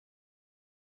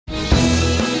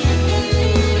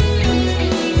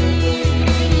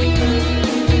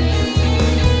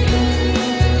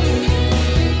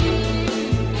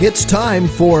It's time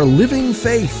for Living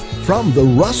Faith from the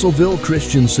Russellville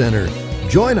Christian Center.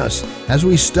 Join us as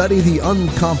we study the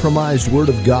uncompromised Word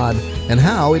of God and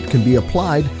how it can be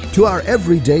applied to our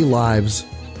everyday lives.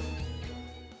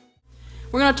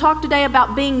 We're going to talk today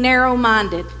about being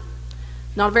narrow-minded.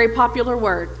 Not a very popular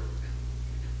word.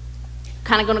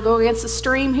 Kind of going to go against the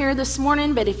stream here this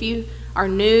morning, but if you are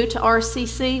new to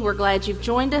RCC, we're glad you've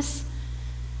joined us.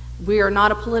 We are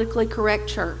not a politically correct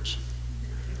church.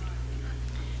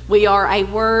 We are a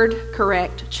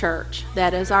word-correct church.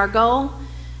 That is our goal,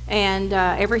 and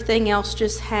everything else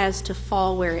just has to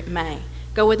fall where it may.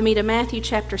 Go with me to Matthew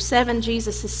chapter 7.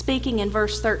 Jesus is speaking in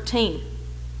verse 13.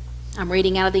 I'm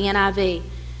reading out of the NIV.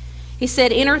 He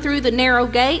said, "Enter through the narrow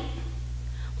gate,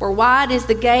 for wide is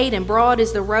the gate and broad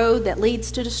is the road that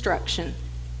leads to destruction,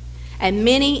 and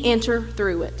many enter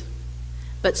through it.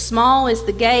 But small is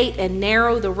the gate and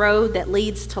narrow the road that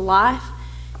leads to life,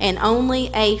 and only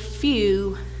a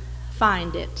few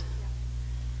find it."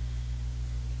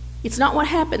 It's not what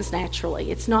happens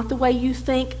naturally. It's not the way you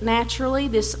think naturally.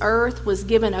 This earth was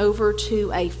given over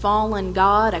to a fallen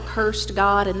God, a cursed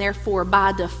God, and therefore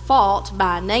by default,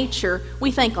 by nature, we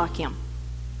think like him.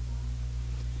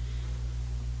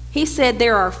 He said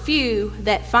there are few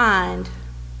that find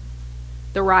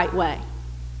the right way,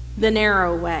 the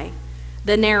narrow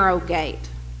gate.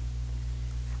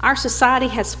 Our society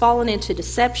has fallen into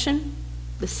deception,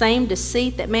 the same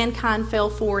deceit that mankind fell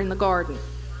for in the garden.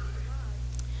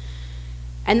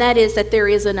 And that is that there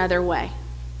is another way.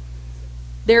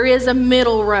 There is a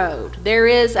middle road. There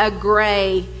is a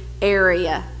gray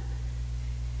area.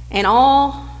 And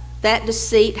all that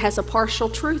deceit has a partial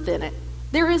truth in it.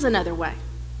 There is another way.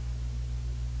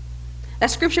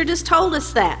 That scripture just told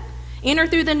us that. Enter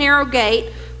through the narrow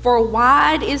gate, for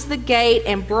wide is the gate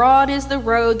and broad is the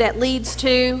road that leads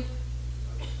to...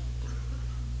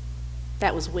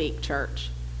 That was weak,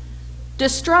 church.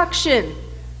 Destruction.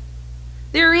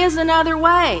 There is another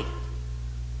way.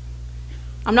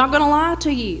 I'm not going to lie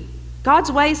to you.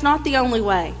 God's way is not the only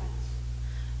way.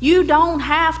 You don't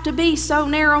have to be so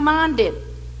narrow-minded.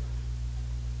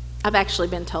 I've actually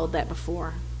been told that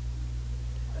before.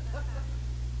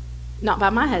 Not by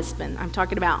my husband. I'm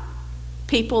talking about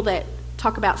people that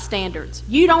talk about standards.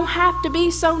 You don't have to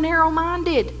be so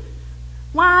narrow-minded.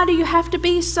 Why do you have to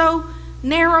be so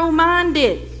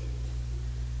narrow-minded?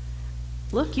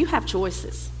 Look, you have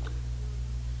choices.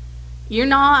 You're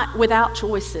not without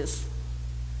choices.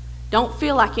 Don't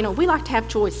feel like, we like to have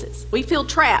choices. We feel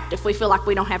trapped if we feel like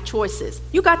we don't have choices.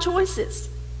 You got choices.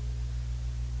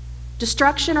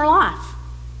 Destruction or life.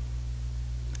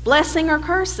 Blessing or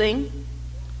cursing.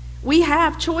 We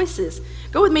have choices.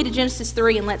 Go with me to Genesis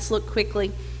 3 and let's look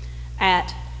quickly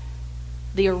at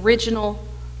the original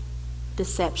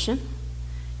deception.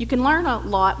 You can learn a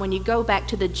lot when you go back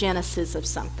to the genesis of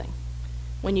something.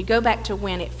 When you go back to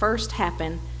when it first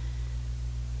happened,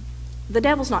 the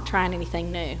devil's not trying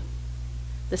anything new.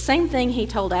 The same thing he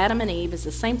told Adam and Eve is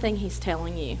the same thing he's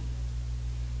telling you.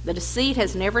 The deceit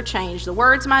has never changed. The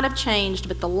words might have changed,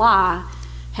 but the lie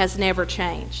has never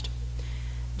changed.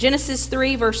 Genesis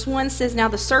 3 verse 1 says, "Now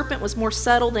the serpent was more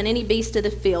subtle than any beast of the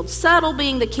field." Subtle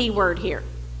being the key word here.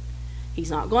 He's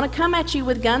not going to come at you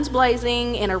with guns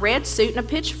blazing in a red suit and a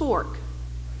pitchfork.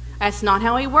 That's not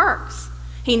how he works.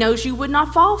 He knows you would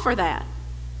not fall for that.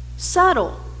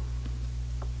 Subtle.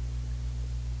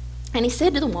 And he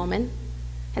said to the woman,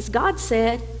 "Has God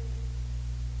said,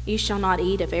 you shall not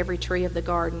eat of every tree of the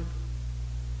garden?"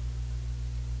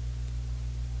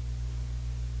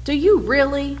 Do you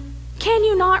really? Can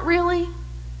you not really?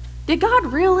 Did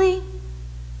God really?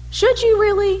 Should you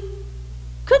really?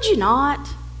 Could you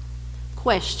not?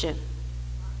 Question.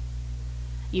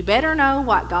 You better know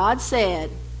what God said,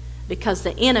 because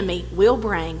the enemy will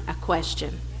bring a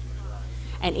question.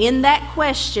 And in that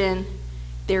question,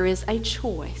 there is a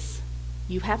choice.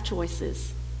 You have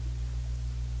choices.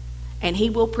 And he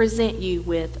will present you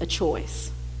with a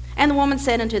choice. And the woman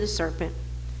said unto the serpent,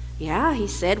 "Yeah," he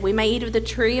said, "we may eat of the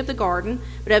tree of the garden,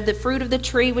 but of the fruit of the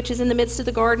tree which is in the midst of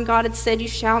the garden, God had said, you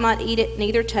shall not eat it,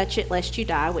 neither touch it, lest you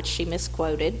die," which she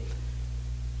misquoted.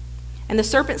 And the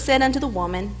serpent said unto the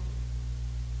woman,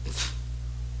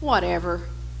 "Whatever.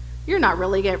 You're not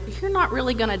really going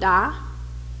to die."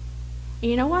 And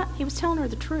you know what? He was telling her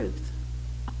the truth,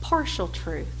 a partial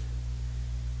truth.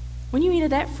 When you eat of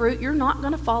that fruit, you're not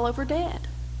going to fall over dead.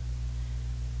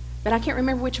 But I can't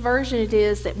remember which version it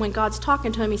is that when God's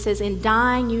talking to him, he says, "In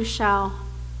dying you shall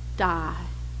die."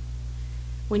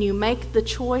 When you make the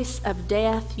choice of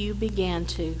death, you begin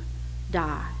to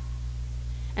die.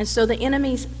 And so the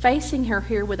enemy's facing her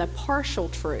here with a partial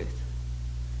truth.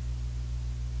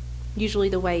 Usually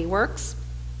the way he works,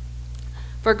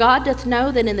 For God doth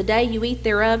know that in the day you eat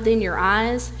thereof, then your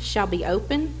eyes shall be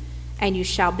open, and you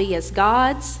shall be as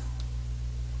gods.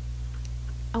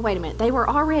 Oh, wait a minute. They were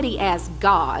already as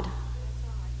God.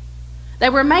 They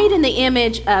were made in the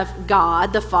image of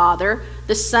God, the Father,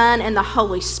 the Son, and the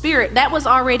Holy Spirit. That was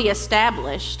already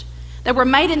established. They were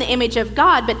made in the image of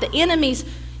God, but the enemies,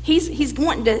 he's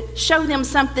wanting to show them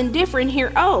something different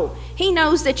here. Oh, he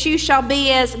knows that you shall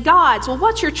be as gods. Well,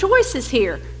 what's your choices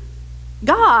here?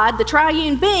 God, the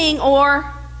triune being,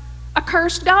 or a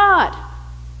cursed God?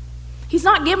 He's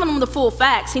not giving them the full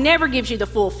facts. He never gives you the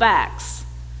full facts.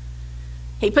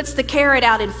 He puts the carrot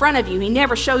out in front of you. He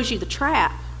never shows you the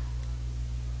trap.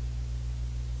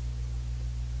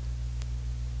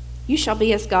 You shall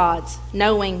be as gods,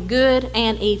 knowing good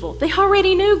and evil. They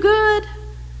already knew good.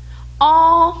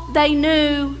 All they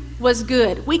knew was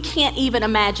good. We can't even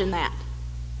imagine that.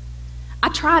 I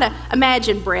try to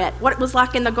imagine, Brett, what it was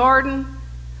like in the garden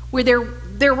where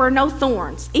there were no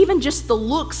thorns, even just the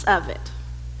looks of it.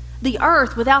 The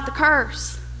earth without the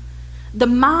curse. The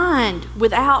mind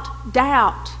without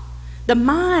doubt. The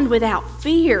mind without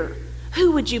fear.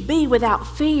 Who would you be without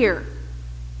fear?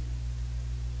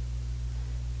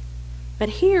 But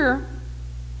here,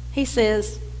 he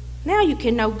says, now you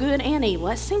can know good and evil.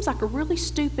 That seems like a really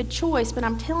stupid choice, but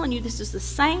I'm telling you, this is the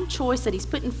same choice that he's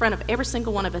put in front of every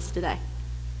single one of us today.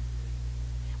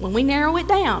 When we narrow it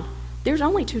down, there's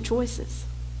only two choices.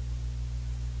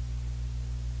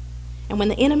 And when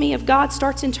the enemy of God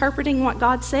starts interpreting what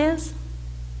God says,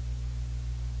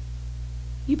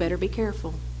 you better be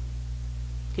careful,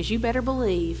 because you better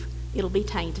believe it'll be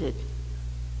tainted.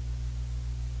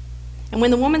 And when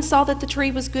the woman saw that the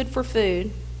tree was good for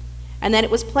food, and that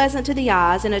it was pleasant to the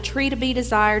eyes, and a tree to be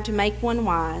desired to make one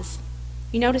wise,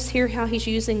 you notice here how he's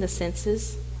using the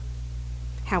senses,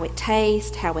 how it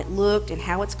tastes, how it looked, and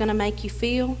how it's going to make you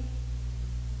feel.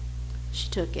 She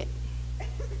took it.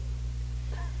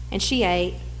 And she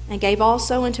ate, and gave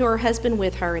also unto her husband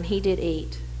with her, and he did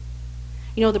eat.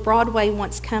 You know, the broad way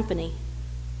wants company.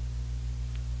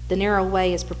 The narrow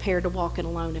way is prepared to walk it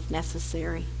alone if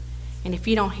necessary. And if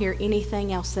you don't hear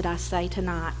anything else that I say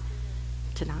today,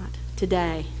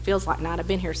 feels like night. I've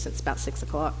been here since about 6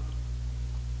 o'clock.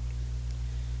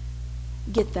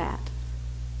 Get that.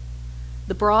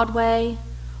 The broad way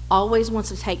always wants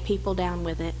to take people down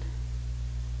with it.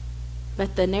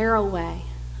 But the narrow way,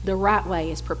 the right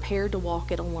way, is prepared to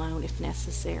walk it alone if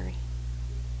necessary.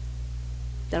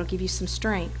 That'll give you some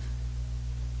strength.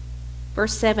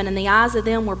 Verse 7, and the eyes of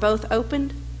them were both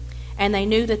opened, and they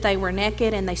knew that they were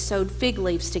naked, and they sewed fig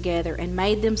leaves together and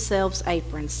made themselves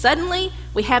aprons. Suddenly,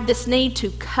 we have this need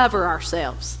to cover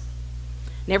ourselves.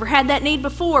 Never had that need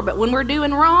before, but when we're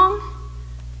doing wrong,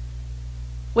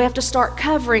 we have to start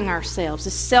covering ourselves.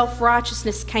 This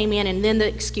self-righteousness came in, and then the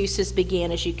excuses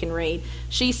began, as you can read.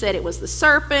 She said it was the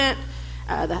serpent.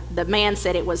 The man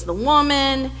said it was the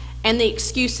woman. And the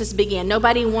excuses began.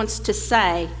 Nobody wants to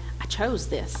say, I chose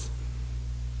this.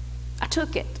 I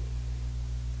took it.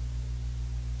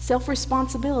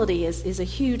 Self-responsibility is a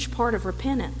huge part of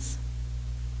repentance.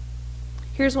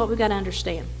 Here's what we've got to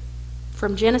understand.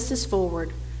 From Genesis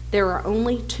forward, there are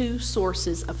only two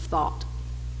sources of thought.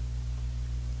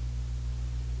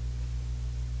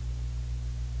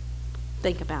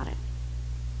 Think about it.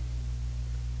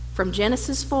 From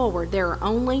Genesis forward, there are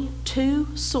only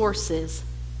two sources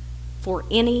for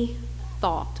any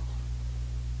thought.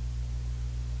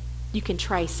 You can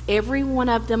trace every one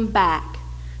of them back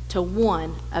to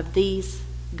one of these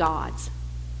gods.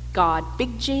 God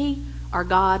big G or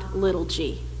God little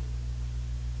g.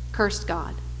 Cursed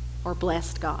God or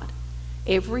blessed God.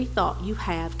 Every thought you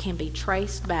have can be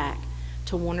traced back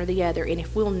to one or the other. And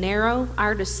if we'll narrow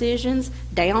our decisions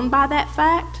down by that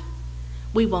fact,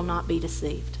 we will not be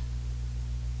deceived.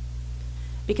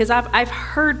 Because I've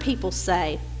heard people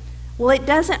say, well, it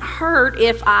doesn't hurt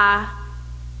if I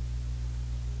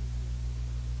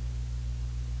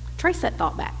trace that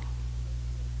thought back.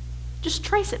 Just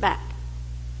trace it back.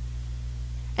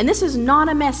 And this is not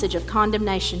a message of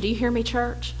condemnation. Do you hear me,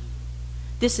 church?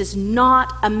 This is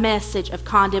not a message of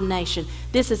condemnation.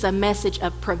 This is a message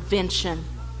of prevention.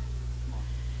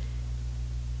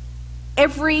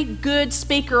 Every good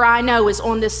speaker I know is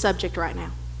on this subject right now.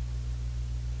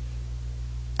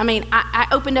 I mean, I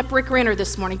opened up Rick Renner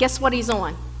this morning. Guess what he's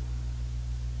on?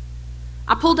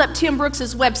 I pulled up Tim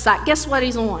Brooks' website. Guess what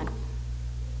he's on?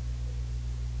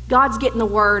 God's getting the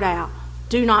word out.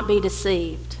 Do not be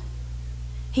deceived.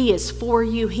 He is for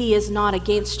you. He is not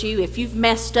against you. If you've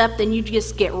messed up, then you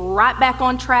just get right back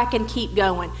on track and keep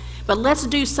going. But let's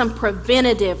do some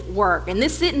preventative work. And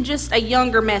this isn't just a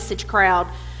younger message crowd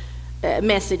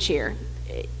message here.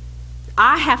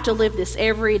 I have to live this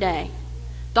every day.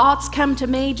 Thoughts come to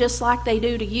me just like they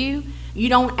do to you. You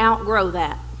don't outgrow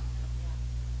that.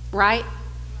 Right?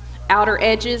 Outer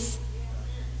edges.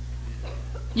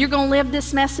 You're going to live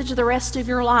this message the rest of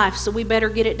your life, so we better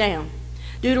get it down.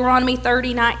 Deuteronomy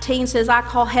 30:19 says, I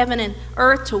call heaven and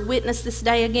earth to witness this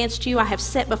day against you. I have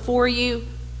set before you,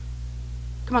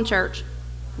 come on church,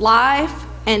 life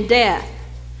and death,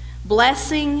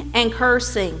 blessing and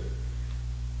cursing.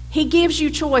 He gives you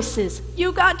choices.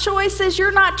 You got choices.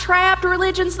 You're not trapped.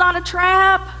 Religion's not a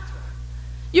trap.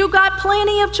 You got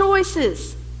plenty of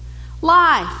choices.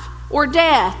 Life or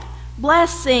death,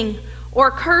 blessing or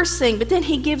cursing. But then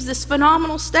he gives this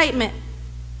phenomenal statement.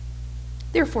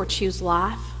 Therefore choose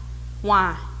life.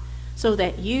 Why? So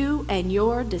that you and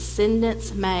your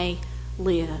descendants may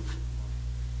live.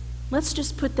 Let's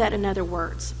just put that in other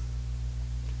words.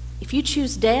 If you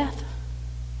choose death,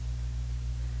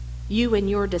 you and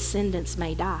your descendants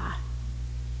may die.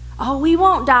 Oh, we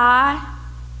won't die.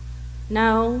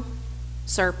 No,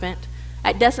 serpent.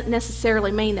 That doesn't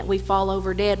necessarily mean that we fall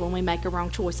over dead when we make a wrong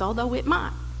choice, although it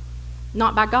might.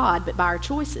 Not by God, but by our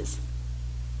choices.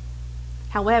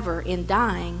 However, in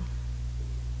dying,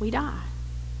 we die.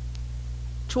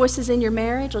 Choices in your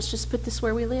marriage, let's just put this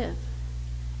where we live.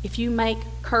 If you make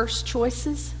curse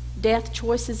choices, death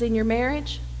choices in your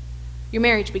marriage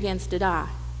begins to die.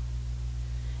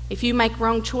 If you make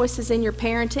wrong choices in your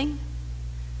parenting,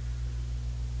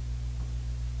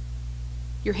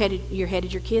 you're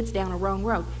headed your kids down a wrong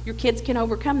road. Your kids can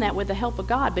overcome that with the help of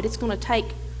God, but it's going to take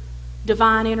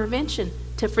divine intervention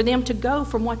for them to go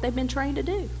from what they've been trained to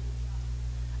do.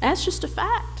 That's just a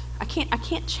fact. I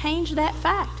can't change that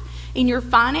fact. In your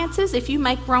finances, if you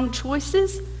make wrong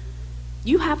choices,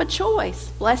 you have a choice,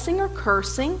 blessing or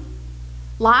cursing,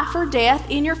 life or death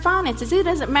in your finances. It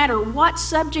doesn't matter what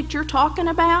subject you're talking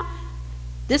about.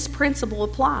 This principle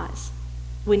applies.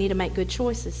 We need to make good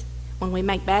choices. When we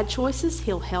make bad choices,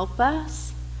 He'll help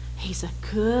us. He's a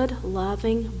good,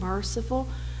 loving, merciful,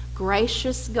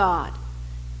 gracious God.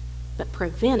 But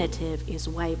preventative is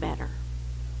way better.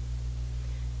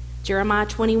 Jeremiah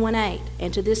 21:8,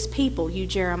 and to this people you,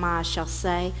 Jeremiah, shall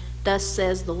say, thus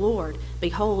says the Lord,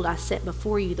 behold, I set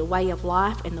before you the way of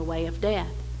life and the way of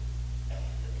death.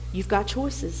 You've got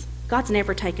choices. God's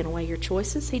never taken away your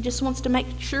choices. He just wants to make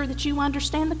sure that you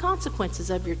understand the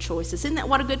consequences of your choices. Isn't that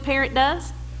what a good parent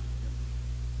does?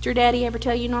 Did your daddy ever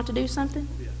tell you not to do something?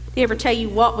 Yeah. Did he ever tell you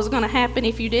what was going to happen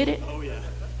if you did it? Oh, yeah.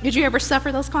 Did you ever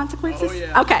suffer those consequences? Oh,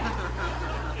 yeah. Okay.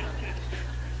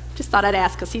 Just thought I'd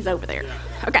ask because he's over there.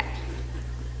 Okay.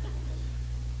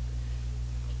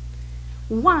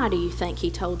 Why do you think he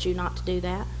told you not to do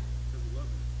that?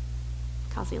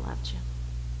 Because he loved you.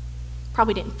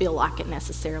 Probably didn't feel like it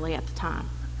necessarily at the time.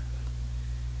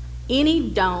 Any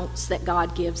don'ts that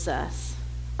God gives us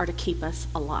are to keep us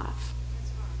alive.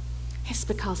 It's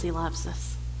because he loves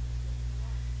us.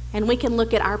 And we can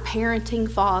look at our parenting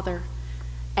father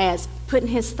as putting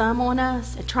his thumb on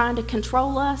us and trying to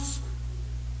control us,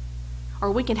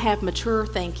 or we can have mature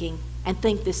thinking and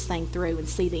think this thing through and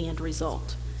see the end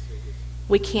result.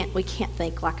 We can't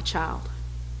think like a child.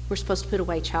 We're supposed to put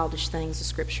away childish things, the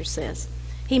scripture says.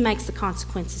 He makes the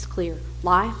consequences clear.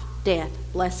 Life, death,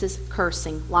 blesses,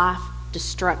 cursing, life,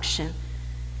 destruction.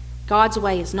 God's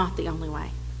way is not the only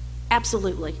way.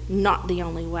 Absolutely not the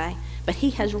only way. But he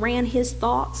has ran his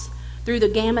thoughts through the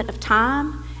gamut of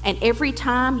time, and every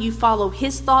time you follow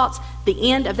his thoughts,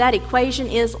 the end of that equation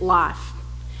is life.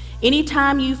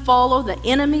 Anytime you follow the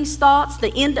enemy's thoughts,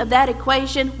 the end of that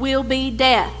equation will be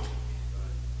death.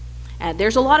 And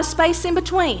there's a lot of space in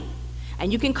between.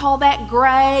 And you can call that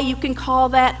gray, you can call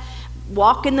that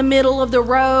walk in the middle of the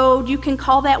road, you can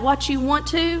call that what you want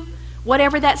to.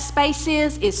 Whatever that space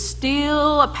is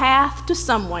still a path to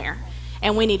somewhere.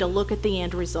 And we need to look at the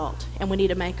end result. And we need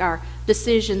to make our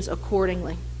decisions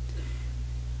accordingly.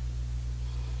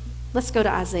 Let's go to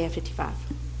Isaiah 55.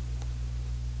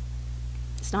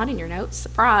 It's not in your notes.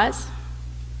 Surprise.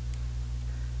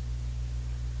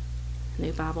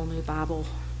 New Bible, New Bible.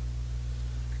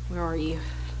 Where are you?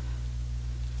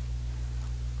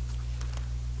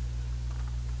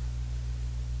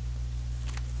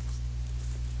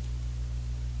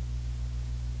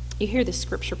 You hear this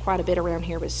scripture quite a bit around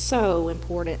here, but it's so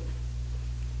important.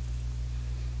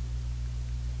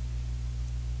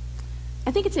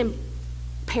 I think it's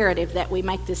imperative that we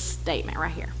make this statement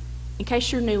right here, in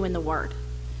case you're new in the Word.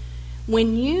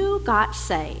 When you got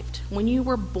saved, when you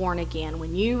were born again,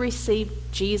 when you received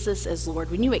Jesus as Lord,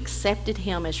 when you accepted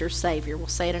Him as your Savior, we'll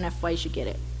say it enough ways you get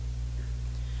it,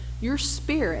 your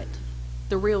spirit,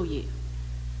 the real you,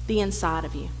 the inside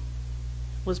of you,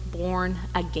 was born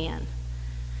again.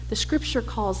 The scripture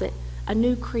calls it a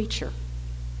new creature,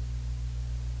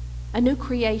 a new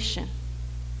creation,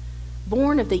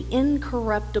 born of the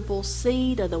incorruptible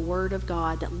seed of the Word of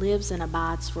God that lives and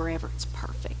abides forever. It's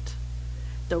perfect.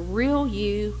 The real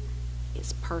you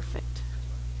is perfect.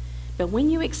 But when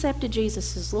you accepted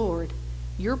Jesus as Lord,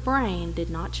 your brain did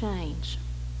not change.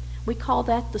 We call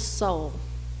that the soul.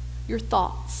 Your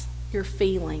thoughts, your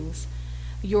feelings,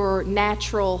 your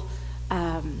natural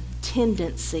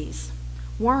tendencies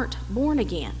weren't born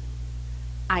again.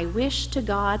 I wish to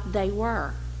God they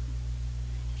were.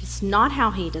 It's not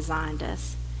how He designed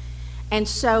us. And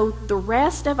so the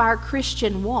rest of our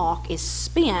Christian walk is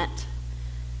spent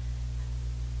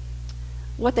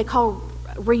what they call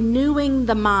renewing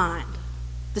the mind.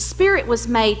 The spirit was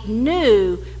made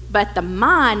new, but the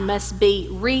mind must be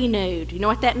renewed. You know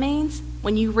what that means?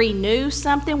 When you renew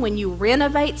something, when you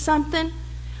renovate something,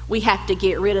 we have to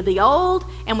get rid of the old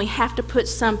and we have to put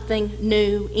something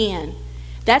new in.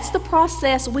 That's the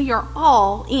process we are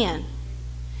all in.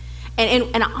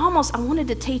 And I wanted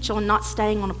to teach on not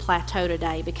staying on a plateau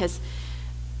today, because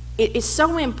it is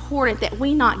so important that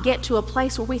we not get to a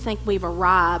place where we think we've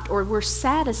arrived or we're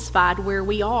satisfied where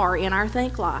we are in our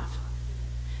think life,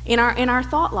 in our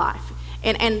thought life.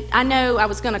 And I know I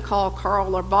was going to call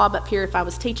Carl or Bob up here if I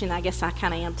was teaching. I guess I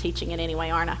kind of am teaching it anyway,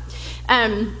 aren't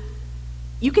I?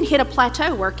 You can hit a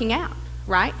plateau working out,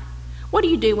 right? What do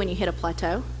you do when you hit a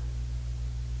plateau?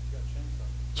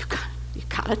 You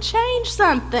got to change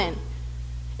something.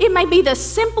 It may be the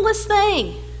simplest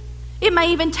thing. It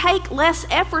may even take less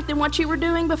effort than what you were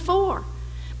doing before.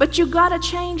 But you got to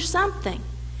change something.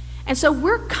 And so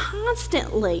we're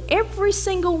constantly, every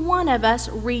single one of us,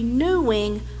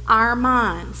 renewing our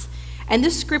minds. And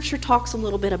this scripture talks a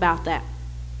little bit about that.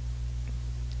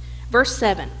 Verse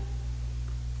 7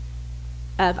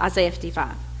 of Isaiah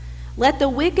 55. Let the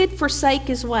wicked forsake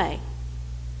his way.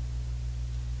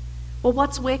 Well,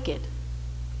 what's wicked?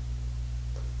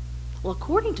 Well,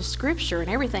 according to Scripture and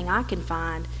everything I can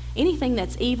find, anything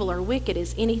that's evil or wicked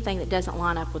is anything that doesn't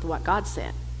line up with what God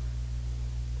said.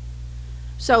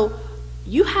 So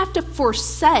you have to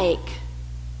forsake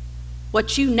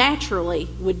what you naturally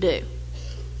would do.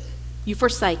 You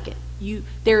forsake it.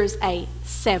 There is a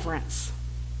severance.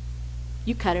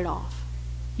 You cut it off.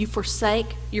 You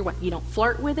forsake your way. You don't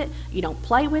flirt with it. You don't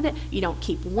play with it. You don't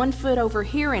keep one foot over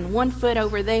here and one foot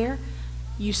over there.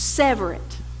 You sever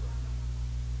it.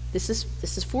 This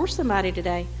is for somebody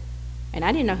today. And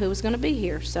I didn't know who was going to be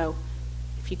here. So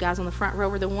if you guys on the front row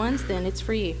are the ones, then it's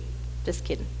for you. Just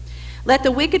kidding. Let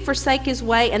the wicked forsake his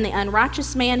way and the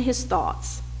unrighteous man his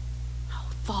thoughts.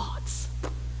 Oh, thoughts.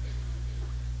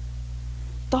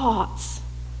 Thoughts.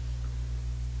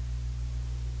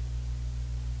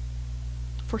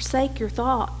 Forsake your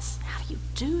thoughts. How do you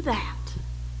do that?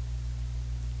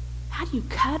 How do you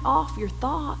cut off your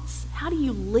thoughts? How do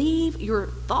you leave your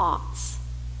thoughts?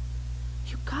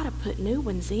 You've got to put new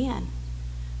ones in.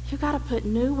 You've got to put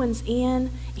new ones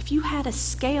in. If you had a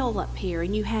scale up here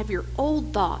and you have your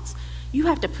old thoughts, you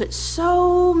have to put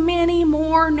so many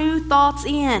more new thoughts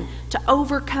in to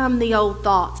overcome the old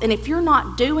thoughts. And if you're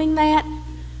not doing that,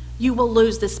 you will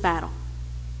lose this battle.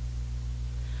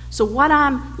 So what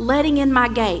I'm letting in my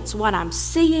gates, what I'm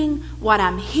seeing, what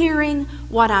I'm hearing,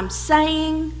 what I'm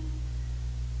saying,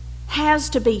 has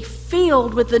to be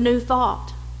filled with the new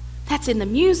thought. That's in the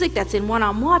music, that's in what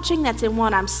I'm watching, that's in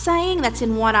what I'm saying, that's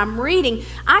in what I'm reading.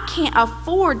 I can't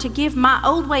afford to give my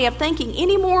old way of thinking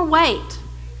any more weight.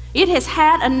 It has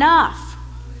had enough.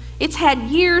 It's had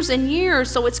years and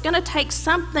years, so it's going to take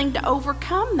something to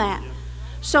overcome that.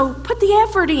 So put the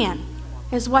effort in,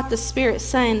 is what the Spirit's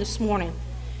saying this morning.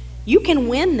 You can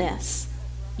win this.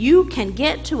 You can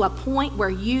get to a point where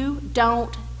you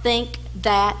don't think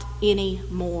that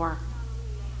anymore.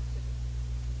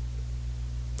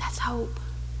 That's hope.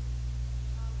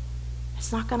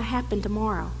 It's not going to happen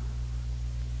tomorrow.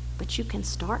 But you can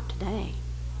start today.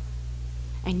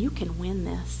 And you can win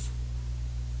this.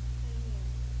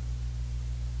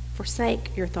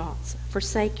 Forsake your thoughts.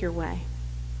 Forsake your way.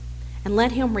 And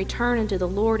let him return unto the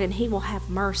Lord, and he will have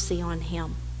mercy on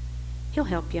him. He'll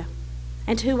help you.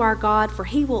 And to our God, for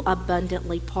he will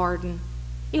abundantly pardon.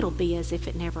 It'll be as if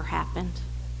it never happened.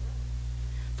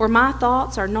 For my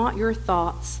thoughts are not your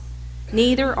thoughts,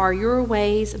 neither are your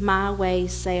ways my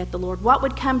ways, saith the Lord. What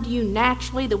would come to you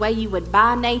naturally, the way you would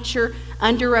by nature,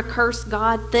 under a curse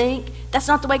God think? That's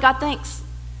not the way God thinks.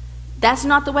 That's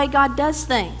not the way God does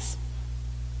things.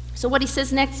 So what he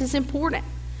says next is important.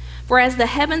 For as the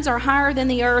heavens are higher than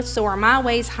the earth, so are my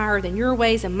ways higher than your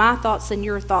ways, and my thoughts than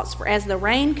your thoughts. For as the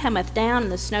rain cometh down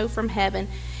and the snow from heaven,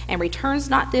 and returns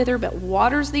not thither, but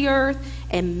waters the earth,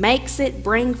 and makes it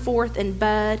bring forth and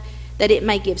bud, that it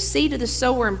may give seed to the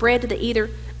sower and bread to the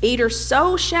eater,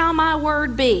 so shall my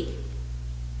word be.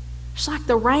 It's like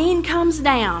the rain comes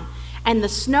down and the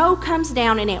snow comes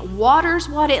down and it waters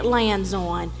what it lands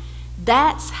on.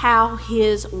 That's how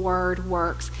His word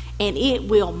works, and it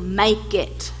will make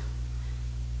it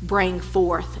bring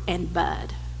forth and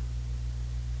bud.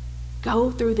 Go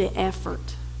through the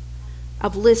effort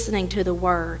of listening to the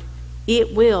word.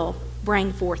 It will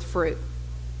bring forth fruit.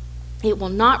 It will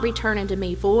not return unto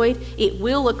me void. It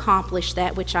will accomplish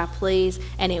that which I please,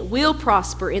 and it will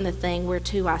prosper in the thing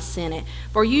whereto I sent it.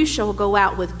 For you shall go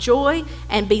out with joy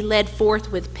and be led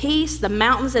forth with peace. The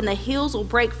mountains and the hills will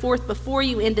break forth before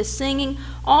you into singing.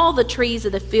 All the trees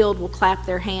of the field will clap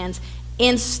their hands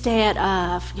instead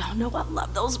of. Y'all know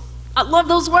I love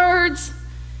those words.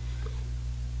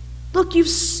 Look, you've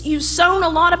sown a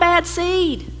lot of bad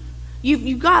seed.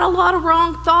 You've got a lot of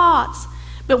wrong thoughts.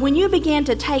 But when you begin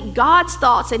to take God's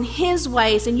thoughts and His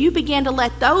ways and you begin to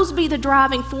let those be the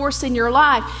driving force in your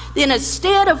life, then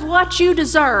instead of what you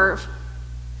deserve,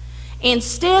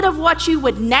 instead of what you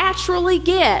would naturally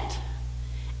get,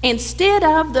 instead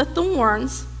of the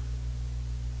thorns,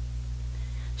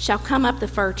 shall come up the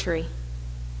fir tree.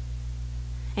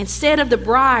 Instead of the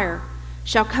briar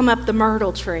shall come up the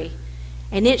myrtle tree.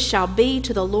 And it shall be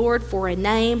to the Lord for a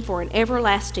name, for an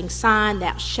everlasting sign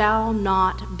that shall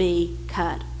not be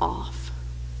cut off.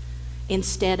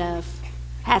 Instead of,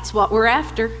 that's what we're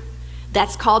after.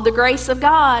 That's called the grace of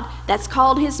God. That's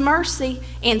called His mercy.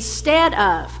 Instead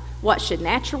of what should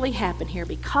naturally happen here,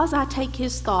 because I take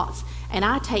His thoughts and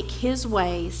I take His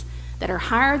ways that are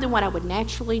higher than what I would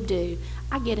naturally do,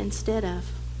 I get instead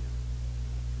of.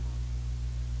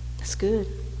 That's good.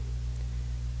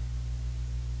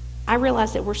 I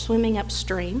realize that we're swimming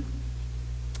upstream.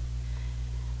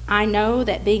 I know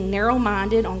that being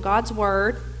narrow-minded on God's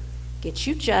word gets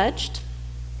you judged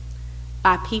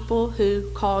by people who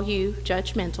call you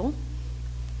judgmental.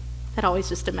 That always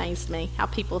just amazed me, how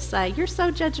people say, "You're so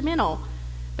judgmental,"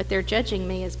 but they're judging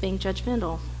me as being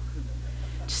judgmental.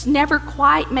 Just never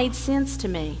quite made sense to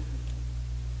me.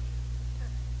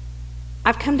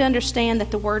 I've come to understand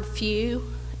that the word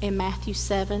few in Matthew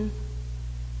 7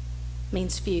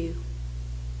 means few.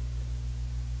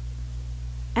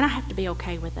 And I have to be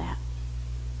okay with that.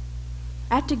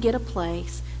 I have to get a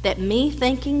place that me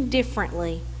thinking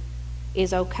differently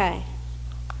is okay.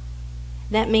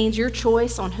 That means your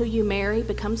choice on who you marry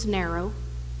becomes narrow.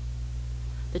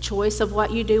 The choice of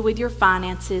what you do with your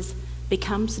finances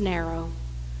becomes narrow.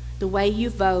 The way you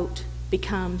vote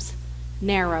becomes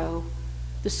narrow.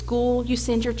 The school you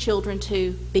send your children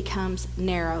to becomes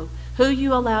narrow. Who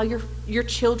you allow your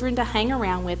children to hang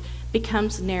around with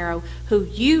becomes narrow. Who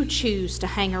you choose to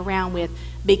hang around with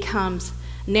becomes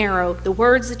narrow. The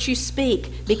words that you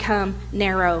speak become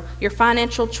narrow. Your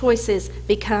financial choices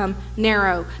become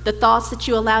narrow. The thoughts that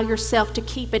you allow yourself to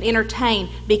keep and entertain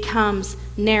becomes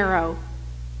narrow.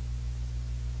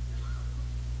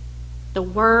 The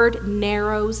word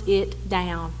narrows it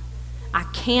down. I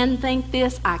can think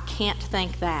this, I can't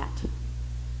think that.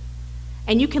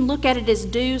 And you can look at it as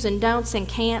do's and don'ts and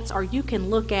can'ts, or you can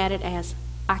look at it as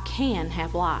I can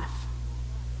have life.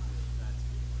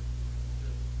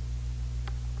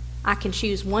 I can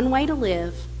choose one way to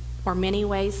live or many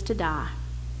ways to die.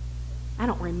 I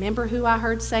don't remember who I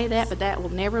heard say that, but that will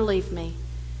never leave me.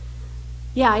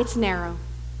 Yeah, it's narrow.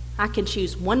 I can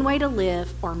choose one way to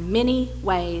live or many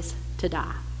ways to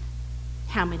die.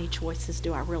 How many choices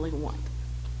do I really want?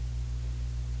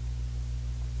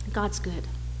 God's good.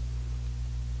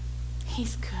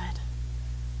 He's good.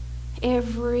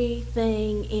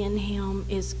 Everything in Him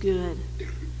is good.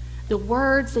 The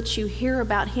words that you hear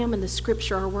about Him in the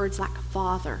Scripture are words like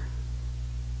Father,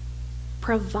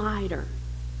 Provider,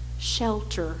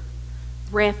 Shelter,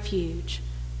 Refuge,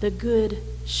 the Good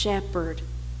Shepherd.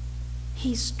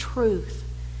 He's truth.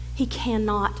 He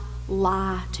cannot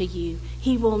lie to you.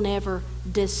 He will never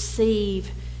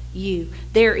deceive you.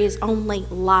 There is only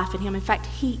life in Him. In fact,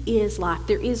 He is life.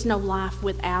 There is no life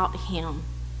without Him.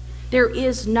 There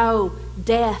is no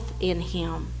death in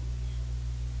Him.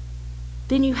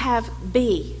 Then you have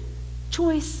B,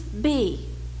 choice B,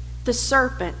 the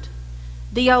serpent,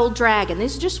 the old dragon.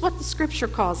 This is just what the Scripture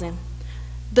calls him.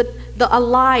 A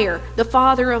liar, the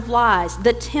father of lies,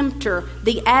 the tempter,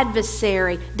 the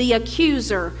adversary, the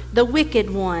accuser, the wicked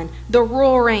one, the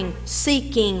roaring,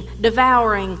 seeking,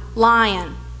 devouring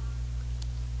lion.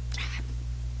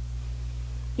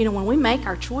 You know, when we make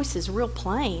our choices real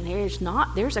plain,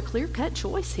 there's a clear-cut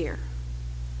choice here.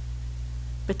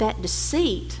 But that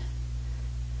deceit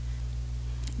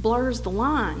blurs the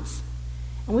lines.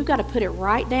 And we've got to put it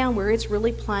right down where it's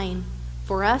really plain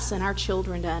for us and our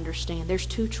children to understand. There's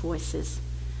two choices.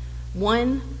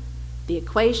 One, the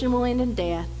equation will end in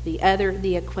death. The other,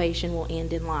 the equation will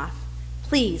end in life.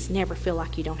 Please never feel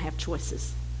like you don't have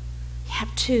choices. You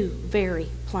have two very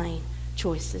plain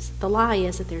choices. The lie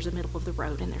is that there's a middle of the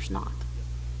road, and there's not.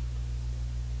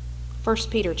 1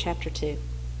 Peter chapter 2.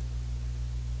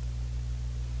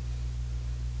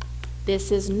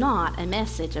 This is not a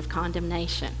message of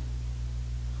condemnation.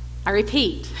 I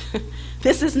repeat,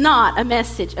 this is not a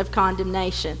message of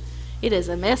condemnation. It is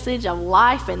a message of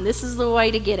life, and this is the way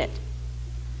to get it.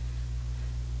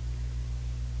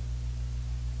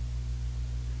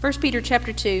 1 Peter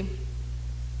chapter 2,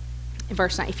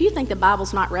 verse 9. If you think the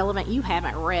Bible's not relevant, you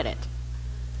haven't read it.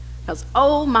 Because,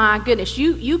 oh my goodness,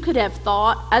 you could have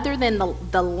thought, other than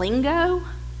the lingo,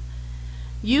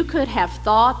 you could have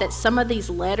thought that some of these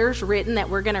letters written that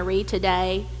we're going to read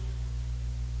today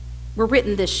were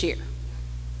written this year.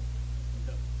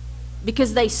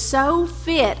 Because they so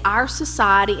fit our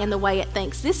society and the way it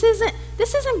thinks. This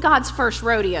isn't God's first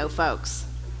rodeo, folks.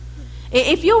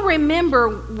 If you'll remember,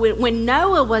 when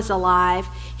Noah was alive,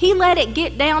 he let it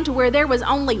get down to where there was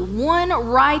only one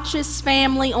righteous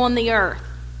family on the earth.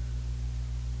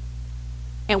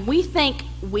 And we think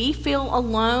we feel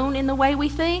alone in the way we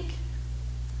think.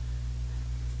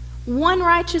 One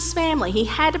righteous family. He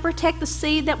had to protect the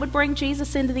seed that would bring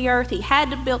Jesus into the earth. He had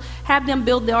to have them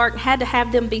build the ark, had to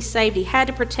have them be saved. He had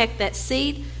to protect that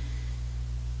seed.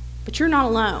 But you're not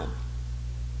alone.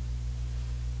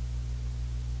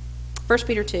 1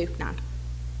 Peter 2, 9.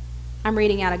 I'm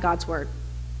reading out of God's Word.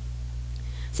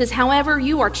 It says, however,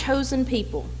 you are chosen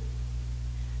people.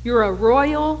 You're a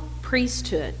royal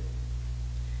priesthood.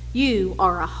 You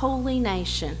are a holy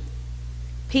nation.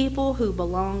 People who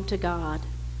belong to God.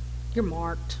 You're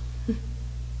marked.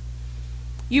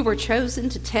 You were chosen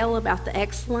to tell about the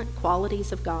excellent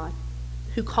qualities of God,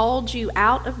 who called you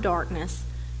out of darkness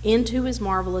into his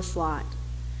marvelous light.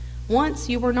 Once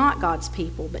you were not God's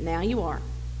people, but now you are.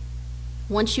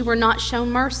 Once you were not shown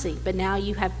mercy, but now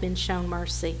you have been shown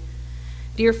mercy.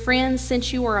 Dear friends,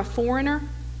 since you are a foreigner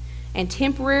and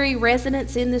temporary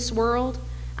residents in this world,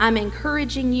 I'm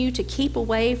encouraging you to keep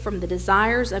away from the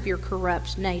desires of your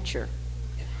corrupt nature.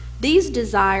 These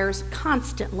desires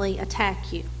constantly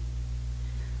attack you.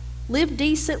 Live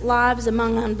decent lives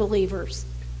among unbelievers.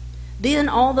 Then,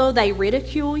 although they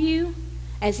ridicule you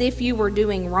as if you were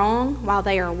doing wrong while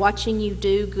they are watching you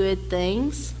do good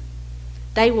things,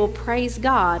 they will praise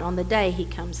God on the day he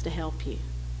comes to help you.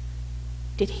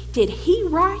 Did he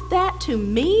write that to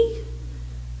me?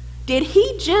 Did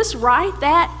he just write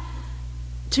that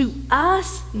to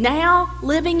us now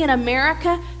living in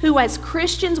America, who as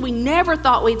Christians we never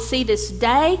thought we'd see this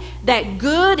day, that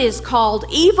good is called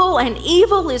evil and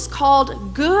evil is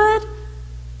called good?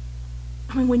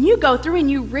 I mean, when you go through and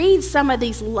you read some of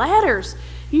these letters,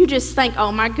 you just think,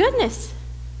 oh my goodness,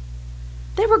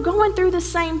 they were going through the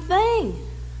same thing.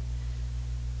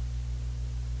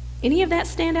 Any of that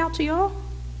stand out to y'all?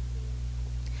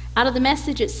 Out of the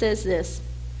Message it says this: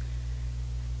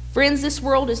 friends, this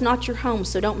world is not your home,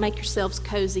 so don't make yourselves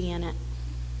cozy in it.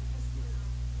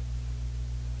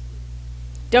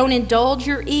 Don't indulge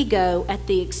your ego at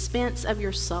the expense of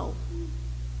your soul.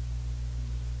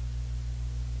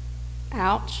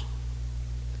 Ouch.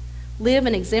 Live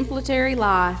an exemplary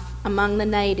life among the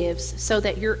natives so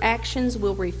that your actions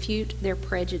will refute their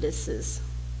prejudices.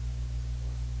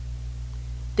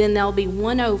 Then they'll be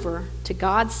won over to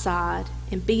God's side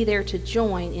and be there to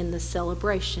join in the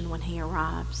celebration when he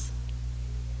arrives.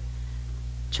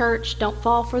 Church, don't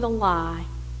fall for the lie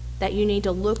that you need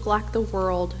to look like the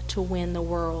world to win the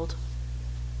world.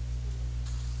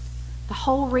 The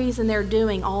whole reason they're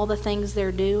doing all the things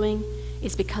they're doing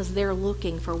is because they're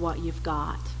looking for what you've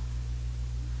got.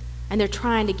 And they're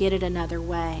trying to get it another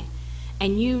way.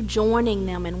 And you joining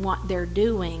them in what they're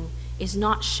doing is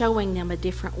not showing them a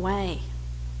different way.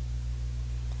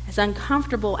 As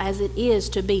uncomfortable as it is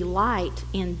to be light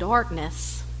in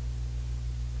darkness,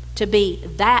 to be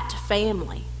that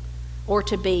family, or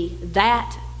to be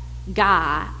that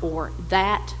guy, or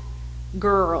that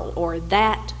girl, or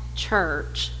that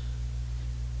church,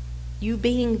 you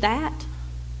being that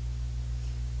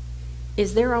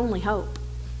is their only hope.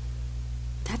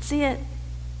 That's it.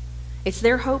 It's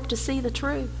their hope to see the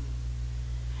truth.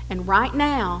 And right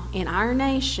now, in our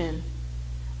nation,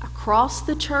 across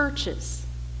the churches,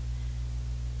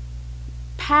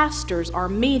 pastors are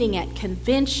meeting at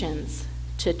conventions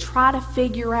to try to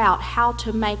figure out how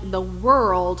to make the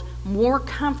world more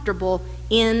comfortable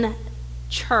in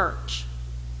church.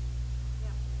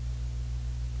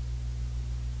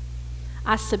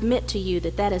 I submit to you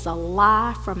that that is a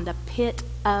lie from the pit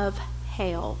of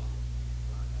hell.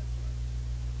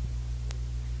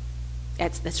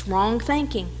 That's wrong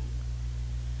thinking.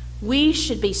 We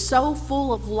should be so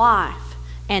full of life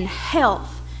and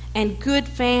health and good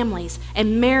families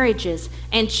and marriages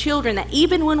and children that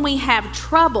even when we have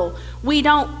trouble, we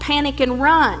don't panic and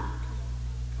run.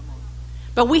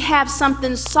 But we have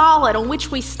something solid on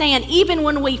which we stand even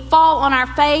when we fall on our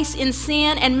face in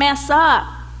sin and mess up.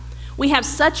 We have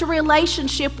such a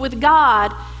relationship with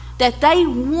God that they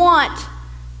want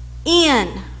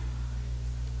in.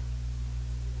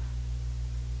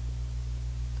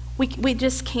 We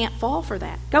just can't fall for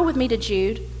that. Go with me to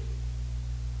Jude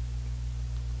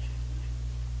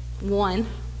 1.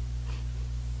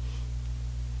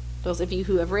 Those of you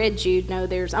who have read Jude know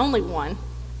there's only one.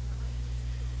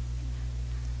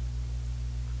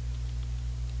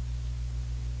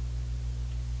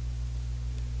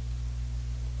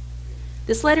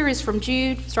 This letter is from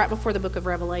Jude. It's right before the book of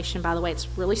Revelation, by the way. It's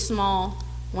really small,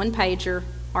 one pager,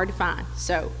 hard to find.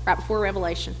 So, right before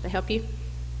Revelation. They help you?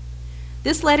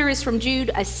 This letter is from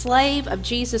Jude, a slave of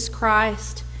Jesus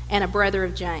Christ and a brother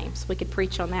of James. We could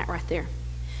preach on that right there.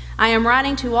 I am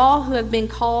writing to all who have been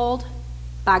called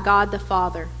by God the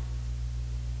Father.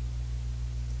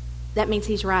 That means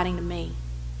he's writing to me.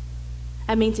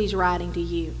 That means he's writing to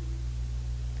you.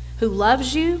 Who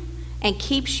loves you and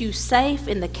keeps you safe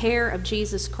in the care of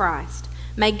Jesus Christ.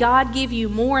 May God give you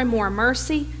more and more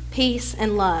mercy, peace,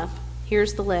 and love.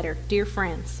 Here's the letter. Dear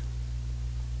friends,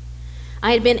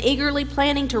 I had been eagerly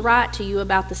planning to write to you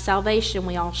about the salvation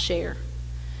we all share.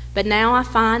 But now I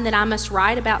find that I must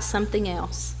write about something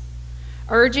else,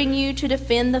 urging you to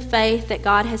defend the faith that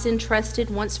God has entrusted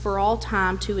once for all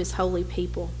time to his holy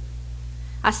people.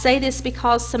 I say this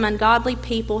because some ungodly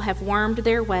people have wormed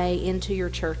their way into your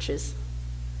churches,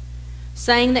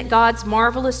 saying that God's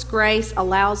marvelous grace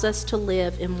allows us to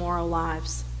live immoral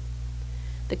lives.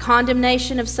 The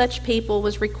condemnation of such people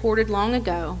was recorded long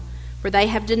ago, for they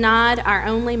have denied our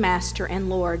only Master and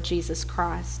Lord, Jesus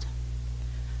Christ.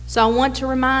 So I want to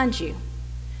remind you,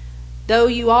 though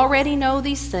you already know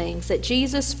these things, that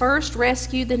Jesus first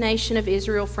rescued the nation of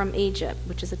Israel from Egypt,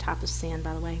 which is a type of sin,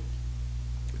 by the way.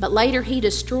 But later he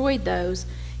destroyed those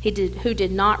who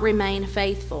did not remain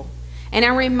faithful. And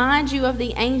I remind you of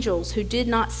the angels who did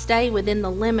not stay within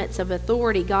the limits of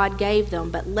authority God gave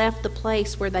them, but left the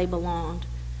place where they belonged.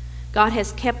 God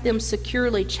has kept them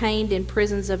securely chained in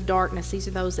prisons of darkness. These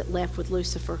are those that left with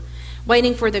Lucifer,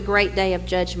 waiting for the great day of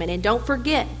judgment. And don't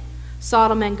forget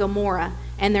Sodom and Gomorrah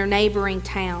and their neighboring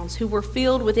towns, who were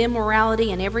filled with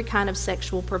immorality and every kind of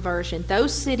sexual perversion.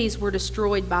 Those cities were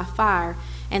destroyed by fire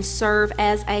and serve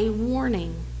as a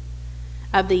warning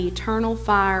of the eternal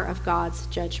fire of God's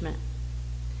judgment.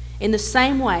 In the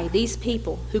same way, these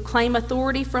people who claim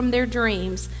authority from their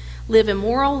dreams live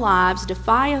immoral lives,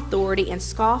 defy authority, and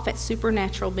scoff at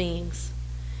supernatural beings.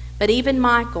 But even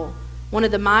Michael, one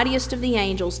of the mightiest of the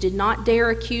angels, did not dare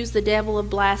accuse the devil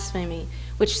of blasphemy,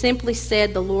 which simply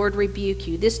said, "The Lord rebuke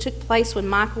you." This took place when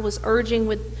Michael was arguing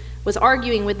with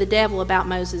the devil about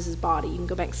Moses' body. You can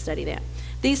go back and study that.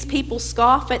 These people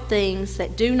scoff at things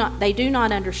that they do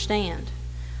not understand,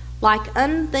 like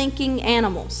unthinking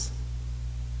animals.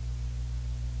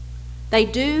 They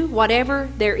do whatever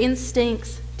their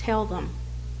instincts tell them.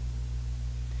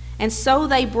 And so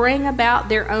they bring about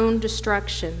their own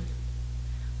destruction.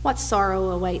 What sorrow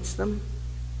awaits them?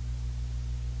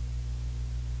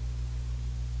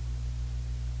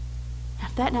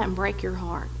 If that doesn't break your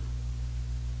heart,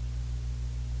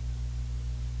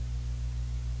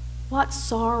 what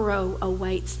sorrow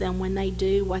awaits them when they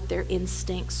do what their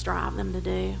instincts drive them to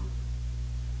do?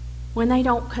 When they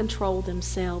don't control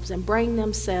themselves and bring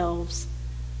themselves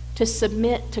to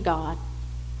submit to God.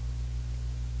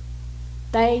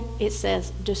 They, it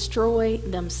says, destroy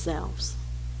themselves.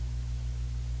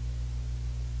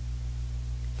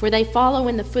 For they follow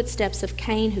in the footsteps of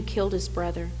Cain, who killed his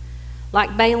brother.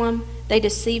 Like Balaam, they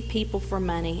deceive people for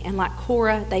money, and like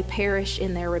Korah, they perish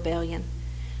in their rebellion.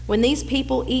 When these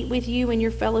people eat with you in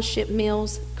your fellowship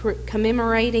meals,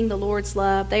 commemorating the Lord's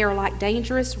love, they are like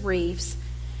dangerous reefs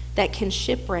that can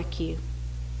shipwreck you.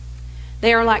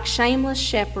 They are like shameless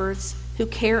shepherds who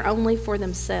care only for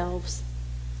themselves.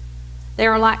 They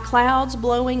are like clouds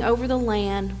blowing over the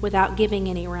land without giving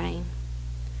any rain.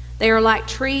 They are like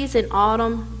trees in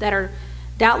autumn that are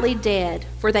doubtly dead,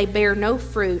 for they bear no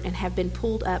fruit and have been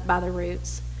pulled up by the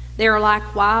roots. They are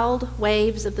like wild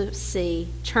waves of the sea,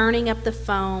 churning up the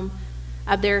foam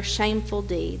of their shameful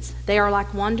deeds. They are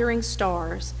like wandering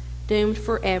stars, doomed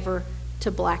forever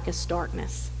to blackest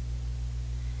darkness.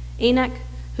 Enoch,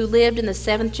 who lived in the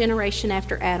 7th generation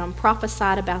after Adam,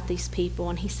 prophesied about these people,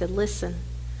 and he said, "Listen,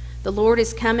 The Lord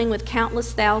is coming with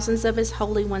countless thousands of his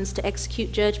holy ones to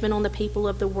execute judgment on the people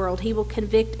of the world. He will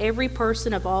convict every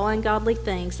person of all ungodly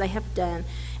things they have done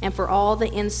and for all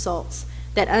the insults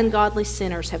that ungodly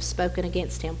sinners have spoken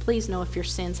against him. Please know if your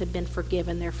sins have been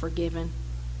forgiven, they're forgiven.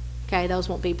 Okay, those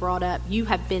won't be brought up. You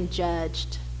have been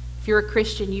judged. If you're a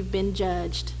Christian, you've been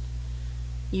judged.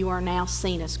 You are now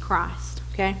seen as Christ.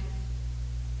 Okay?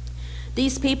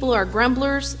 These people are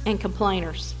grumblers and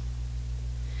complainers,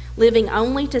 living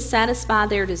only to satisfy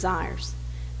their desires.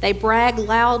 They brag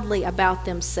loudly about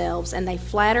themselves and they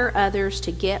flatter others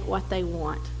to get what they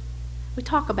want. We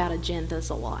talk about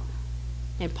agendas a lot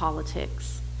in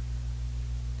politics.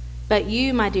 But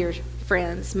you, my dear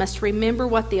friends, must remember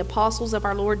what the apostles of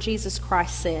our Lord Jesus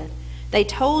Christ said. They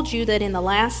told you that in the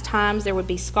last times there would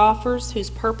be scoffers whose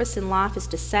purpose in life is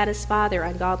to satisfy their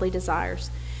ungodly desires.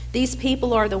 These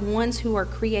people are the ones who are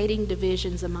creating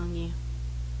divisions among you.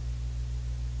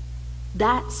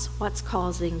 That's what's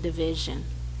causing division.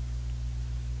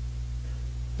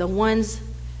 The ones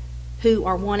who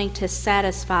are wanting to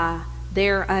satisfy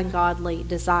their ungodly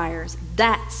desires.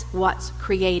 That's what's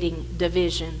creating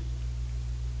division.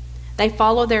 They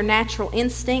follow their natural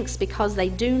instincts because they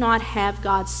do not have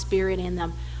God's Spirit in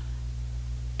them.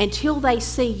 Until they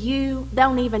see you, they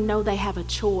don't even know they have a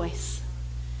choice.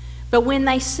 But when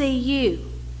they see you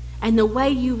and the way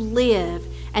you live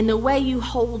and the way you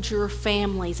hold your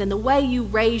families and the way you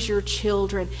raise your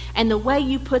children and the way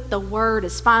you put the Word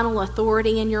as final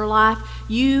authority in your life,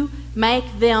 you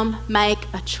make them make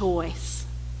a choice.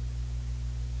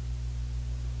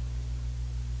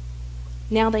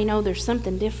 Now they know there's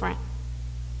something different.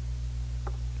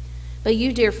 But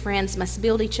you, dear friends, must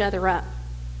build each other up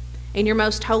in your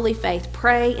most holy faith.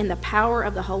 Pray in the power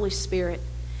of the Holy Spirit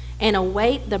and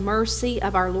await the mercy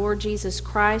of our Lord Jesus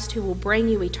Christ, who will bring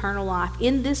you eternal life.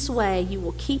 In this way, you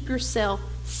will keep yourself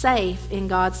safe in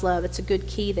God's love. It's a good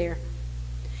key there.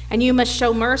 And you must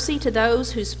show mercy to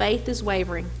those whose faith is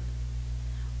wavering,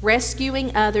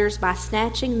 rescuing others by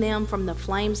snatching them from the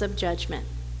flames of judgment.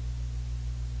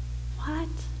 What?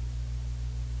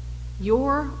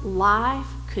 Your life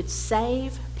could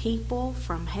save people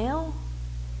from hell?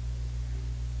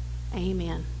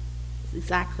 Amen. That's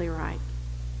exactly right.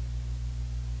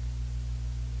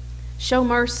 Show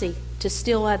mercy to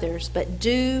still others, but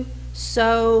do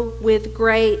so with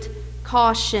great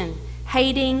caution,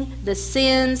 hating the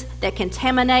sins that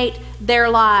contaminate their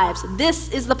lives. This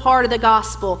is the part of the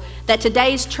gospel that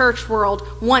today's church world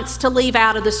wants to leave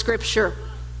out of the Scripture.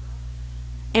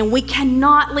 And we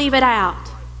cannot leave it out.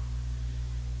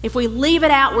 If we leave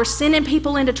it out, we're sending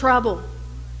people into trouble.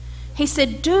 He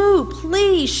said,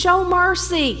 please show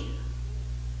mercy.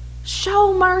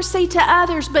 Show mercy to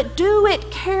others, but do it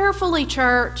carefully,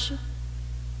 church.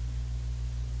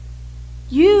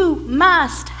 You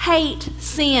must hate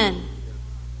sin.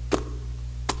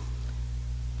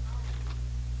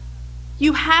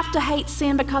 You have to hate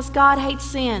sin because God hates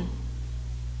sin.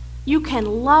 You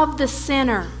can love the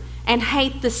sinner and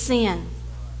hate the sin.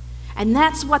 And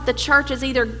that's what the church is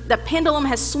the pendulum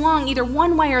has swung either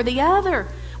one way or the other.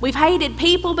 We've hated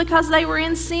people because they were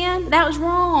in sin. That was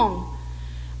wrong.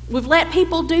 We've let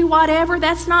people do whatever.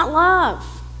 That's not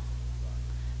love.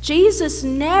 Jesus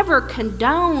never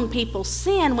condoned people's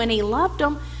sin when he loved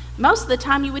them. Most of the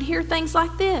time you would hear things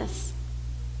like this.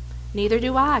 Neither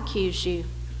do I accuse you.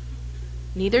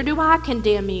 Neither do I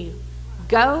condemn you.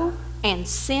 Go and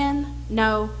sin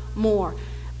no more.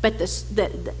 But the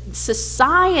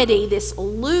society, this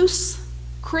loose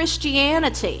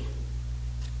Christianity,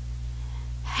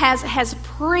 has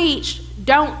preached,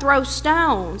 don't throw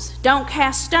stones, don't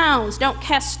cast stones, don't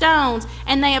cast stones,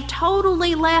 and they have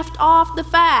totally left off the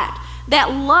fact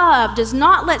that love does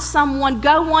not let someone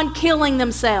go on killing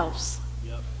themselves.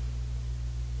 Yep.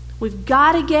 We've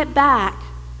got to get back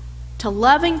to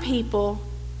loving people,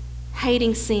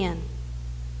 hating sin,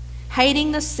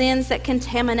 hating the sins that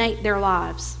contaminate their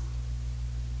lives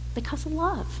because of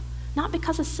love, not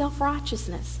because of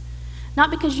self-righteousness. Not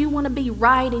because you want to be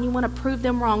right and you want to prove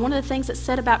them wrong. One of the things that's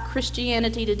said about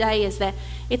Christianity today is that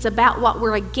it's about what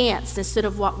we're against instead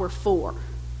of what we're for.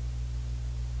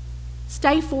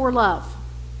 Stay for love.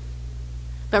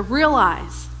 But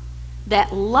realize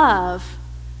that love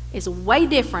is way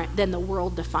different than the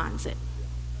world defines it.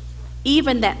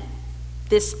 Even that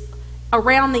this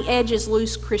around the edges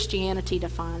loose Christianity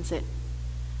defines it.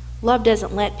 Love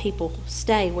doesn't let people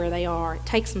stay where they are. It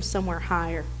takes them somewhere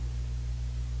higher.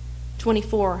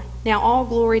 24, now all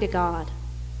glory to God,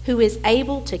 who is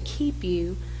able to keep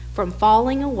you from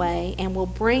falling away and will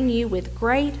bring you with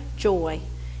great joy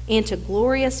into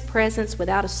glorious presence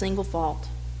without a single fault.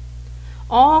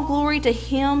 All glory to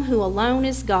him who alone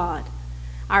is God,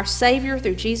 our Savior,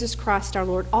 through Jesus Christ our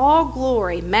Lord. All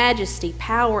glory, majesty,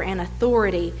 power, and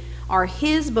authority are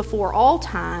His before all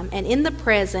time and in the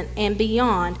present and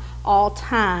beyond all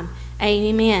time.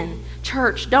 Amen.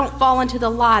 Church, don't fall into the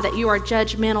lie that you are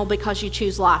judgmental because you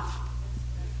choose life.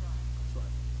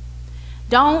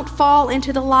 Don't fall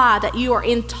into the lie that you are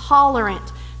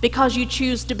intolerant because you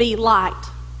choose to be light.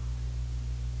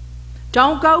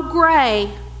 Don't go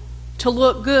gray to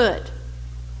look good.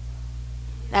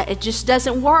 It just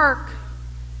doesn't work.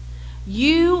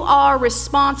 You are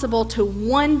responsible to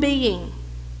one being.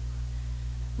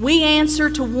 We answer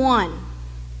to one,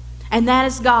 and that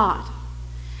is God.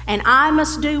 And I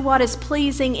must do what is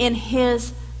pleasing in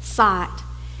His sight.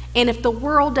 And if the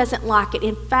world doesn't like it,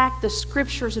 in fact, the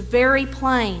Scripture is very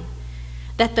plain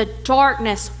that the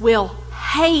darkness will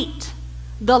hate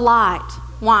the light.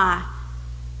 Why?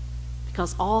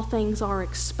 Because all things are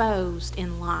exposed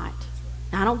in light.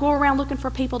 Now, I don't go around looking for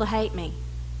people to hate me.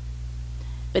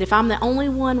 But if I'm the only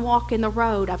one walking the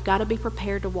road, I've got to be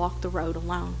prepared to walk the road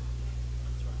alone.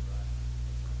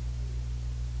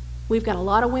 We've got a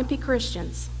lot of wimpy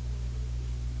Christians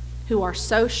who are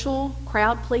social,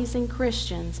 crowd-pleasing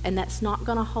Christians, and that's not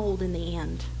going to hold in the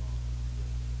end.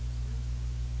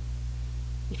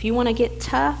 If you want to get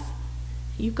tough,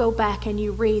 you go back and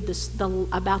you read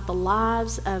about the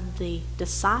lives of the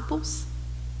disciples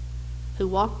who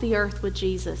walked the earth with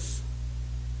Jesus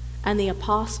and the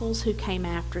apostles who came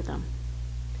after them.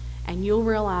 And you'll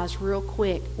realize real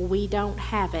quick, we don't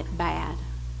have it bad.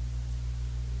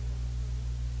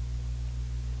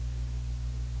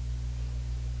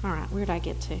 All right, where did I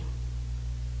get to?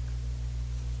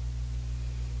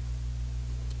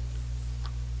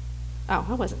 Oh,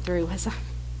 I wasn't through, was I?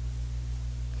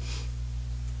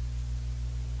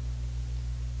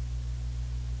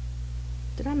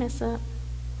 Did I mess up?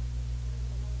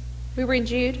 We were in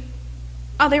Jude?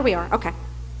 Oh, there we are. Okay.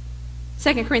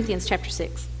 2 Corinthians chapter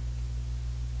 6.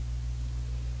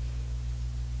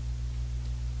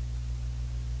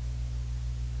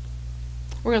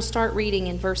 We're going to start reading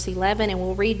in verse 11, and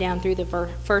we'll read down through the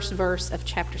first verse of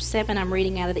chapter 7. I'm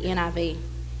reading out of the NIV.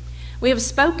 We have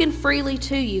spoken freely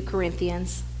to you,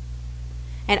 Corinthians,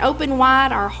 and opened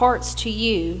wide our hearts to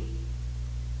you.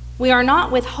 We are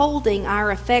not withholding our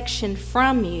affection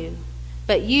from you,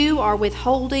 but you are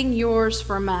withholding yours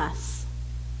from us.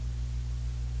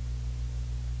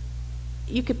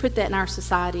 You could put that in our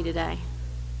society today.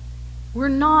 We're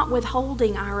not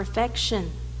withholding our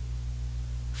affection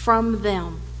from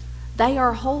them. They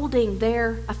are holding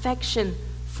their affection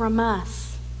from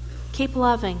us. Keep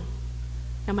loving.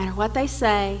 No matter what they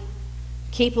say,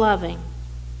 keep loving.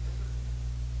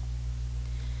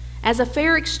 As a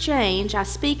fair exchange, I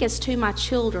speak as to my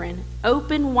children.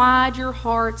 Open wide your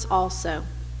hearts also.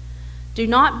 Do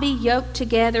not be yoked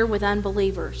together with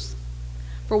unbelievers.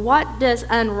 For what does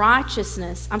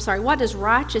righteousness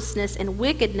and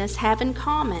wickedness have in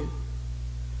common?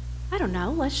 I don't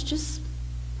know. Let's just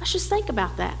think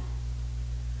about that.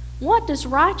 What does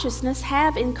righteousness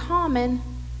have in common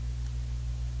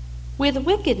with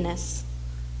wickedness?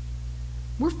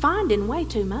 We're finding way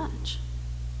too much.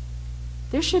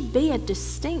 There should be a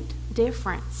distinct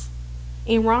difference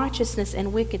in righteousness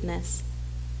and wickedness.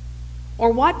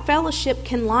 Or what fellowship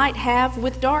can light have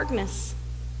with darkness?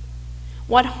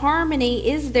 What harmony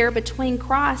is there between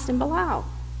Christ and Belial?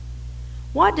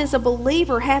 What does a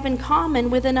believer have in common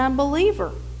with an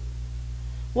unbeliever?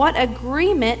 What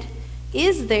agreement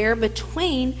is there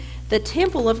between the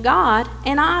temple of God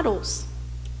and idols?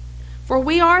 For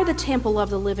we are the temple of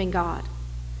the living God.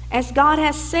 As God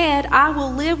has said, I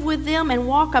will live with them and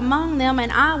walk among them,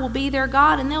 and I will be their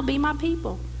God, and they'll be my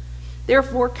people.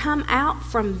 Therefore, come out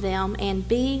from them and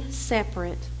be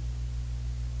separate.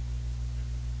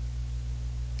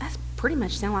 That pretty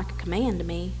much sounds like a command to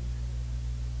me.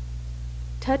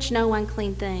 Touch no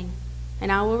unclean thing, and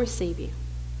I will receive you.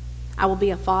 I will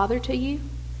be a father to you,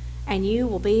 and you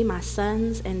will be my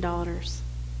sons and daughters,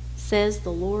 says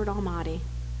the Lord Almighty.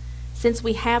 Since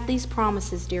we have these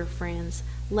promises, dear friends,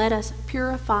 let us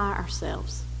purify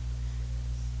ourselves.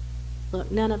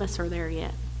 Look, none of us are there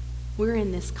yet. We're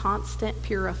in this constant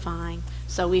purifying.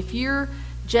 So if you're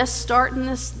just starting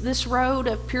this road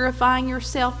of purifying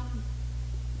yourself,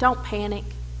 don't panic.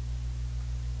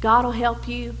 God will help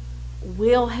you.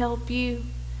 We'll help you.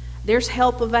 There's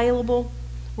help available.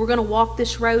 We're going to walk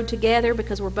this road together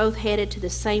because we're both headed to the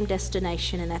same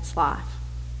destination, and that's life.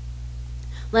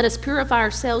 Let us purify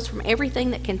ourselves from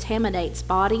everything that contaminates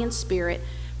body and spirit,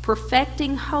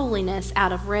 perfecting holiness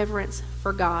out of reverence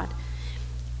for God.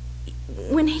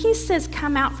 When he says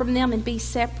come out from them and be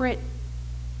separate,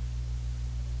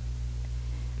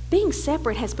 being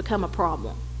separate has become a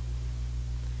problem.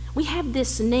 We have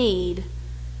this need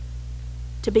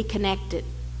to be connected.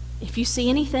 If you see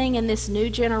anything in this new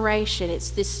generation, it's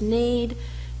this need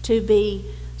to be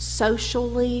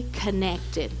socially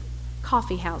connected.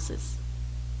 Coffee houses,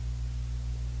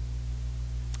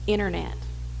 internet,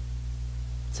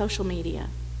 social media.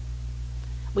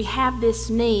 We have this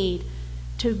need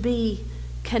to be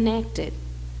connected.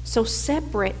 So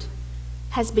separate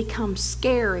has become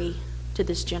scary to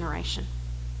this generation.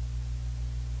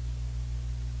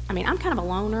 I mean, I'm kind of a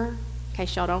loner, in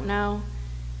case y'all don't know.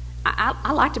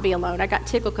 I like to be alone. I got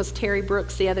tickled because Terry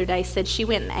Brooks the other day said she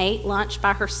went and ate lunch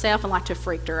by herself and like to have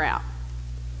freaked her out.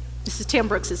 This is Tim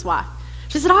Brooks' wife.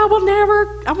 She said, I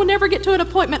will never get to an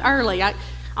appointment early. I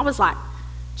was like,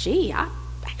 gee, I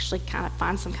actually kind of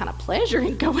find some kind of pleasure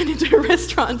in going into a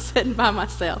restaurant and sitting by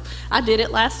myself. I did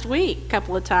it last week a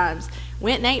couple of times.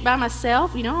 Went and ate by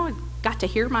myself, I got to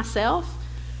hear myself.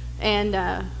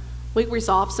 And we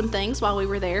resolved some things while we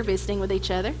were there visiting with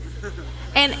each other.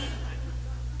 And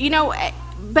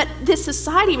but this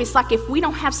society is like, if we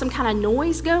don't have some kind of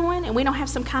noise going and we don't have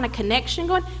some kind of connection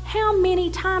going, how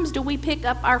many times do we pick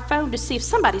up our phone to see if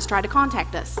somebody's tried to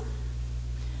contact us?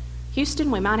 Houston,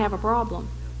 we might have a problem.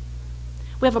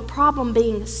 We have a problem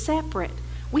being separate.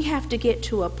 We have to get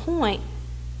to a point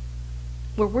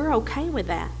where we're okay with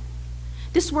that.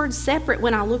 This word separate,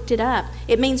 when I looked it up,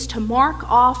 it means to mark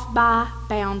off by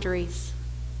boundaries.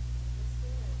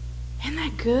 Isn't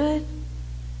that good?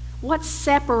 What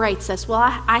separates us? Well,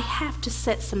 I have to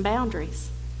set some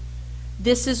boundaries.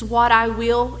 This is what I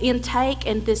will intake,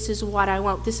 and this is what I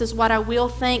won't. This is what I will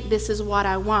think, this is what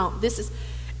I won't.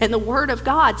 And the Word of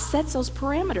God sets those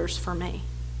parameters for me.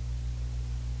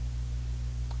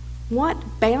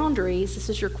 What boundaries, this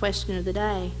is your question of the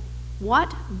day,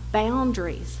 what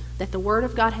boundaries that the Word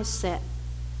of God has set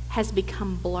has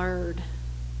become blurred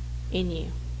in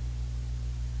you?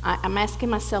 I'm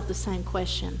asking myself the same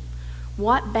question.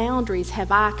 What boundaries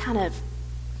have I kind of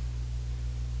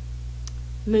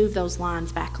moved those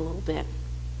lines back a little bit?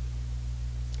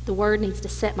 The Word needs to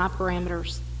set my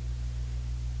parameters.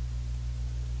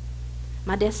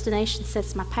 My destination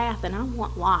sets my path, and I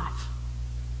want life.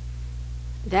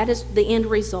 That is the end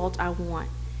result I want.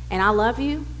 And I love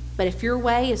you, but if your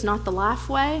way is not the life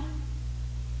way,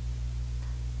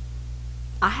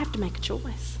 I have to make a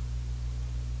choice.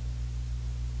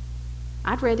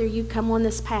 I'd rather you come on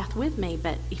this path with me,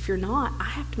 but if you're not, I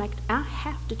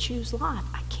have to choose life.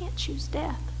 I can't choose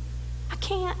death. I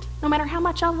can't, no matter how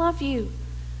much I love you.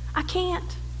 I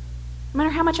can't. No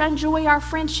matter how much I enjoy our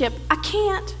friendship, I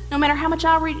can't. No matter how much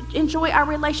I enjoy our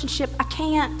relationship, I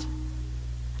can't.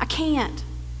 I can't.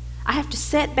 I have to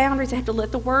set boundaries. I have to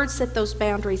let the Word set those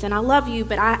boundaries. And I love you,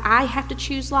 but I have to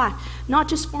choose life, not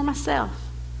just for myself,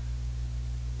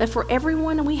 but for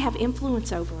everyone we have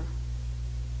influence over.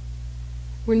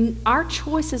 Our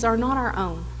choices are not our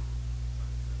own.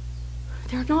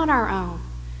 They're not our own.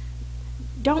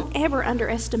 Don't ever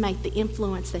underestimate the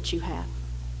influence that you have.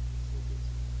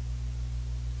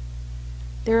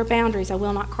 There are boundaries I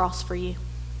will not cross for you.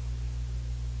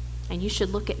 And you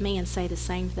should look at me and say the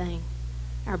same thing.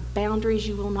 There are boundaries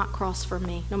you will not cross for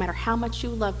me. No matter how much you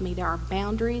love me, there are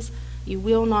boundaries you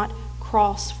will not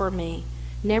cross for me.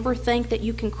 Never think that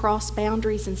you can cross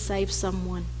boundaries and save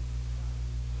someone.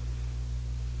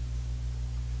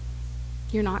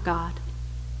 You're not God.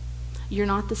 You're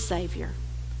not the Savior.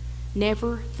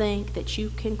 Never think that you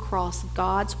can cross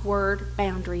God's Word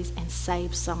boundaries and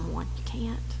save someone. You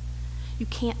can't. You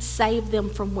can't save them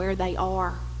from where they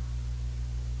are.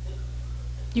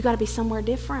 You got to be somewhere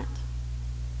different.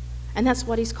 And that's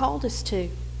what He's called us to.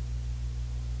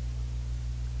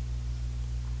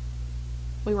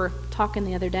 We were talking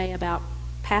the other day about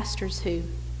pastors who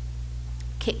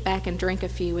kick back and drink a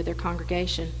few with their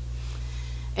congregation.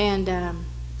 And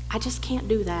I just can't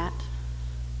do that.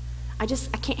 I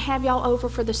can't have y'all over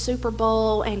for the Super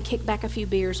Bowl and kick back a few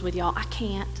beers with y'all. I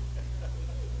can't.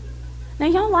 Now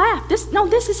y'all laugh. This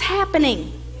is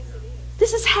happening.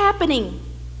 This is happening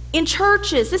in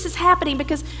churches. This is happening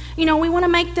because, we want to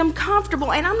make them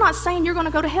comfortable. And I'm not saying you're going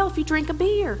to go to hell if you drink a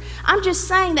beer. I'm just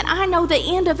saying that I know the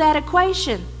end of that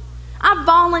equation. I've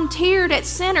volunteered at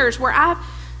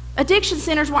addiction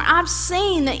centers where I've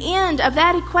seen the end of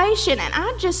that equation, and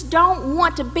I just don't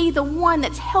want to be the one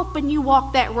that's helping you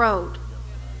walk that road.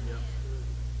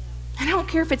 I don't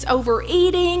care if it's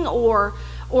overeating or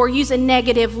using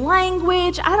negative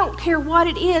language. I don't care what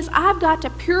it is. I've got to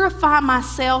purify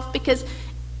myself because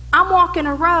I'm walking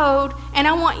a road, and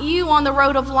I want you on the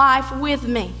road of life with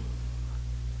me.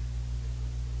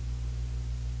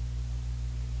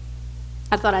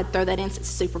 I thought I'd throw that in since it's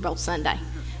Super Bowl Sunday.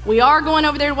 We are going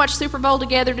over there to watch Super Bowl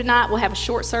together tonight. We'll have a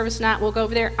short service tonight. We'll go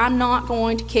over there. I'm not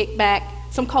going to kick back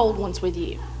some cold ones with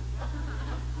you.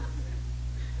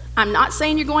 I'm not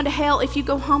saying you're going to hell if you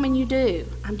go home and you do.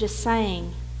 I'm just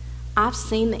saying I've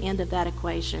seen the end of that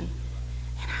equation,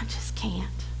 and I just can't.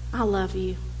 I love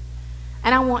you,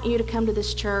 and I want you to come to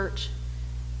this church.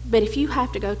 But if you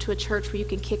have to go to a church where you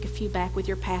can kick a few back with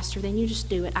your pastor, then you just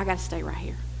do it. I got to stay right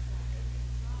here.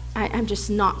 I'm just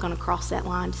not going to cross that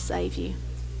line to save you.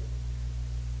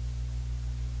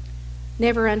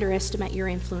 Never underestimate your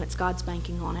influence. God's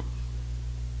banking on it.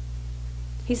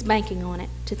 He's banking on it.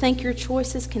 To think your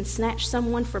choices can snatch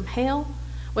someone from hell,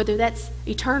 whether that's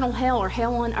eternal hell or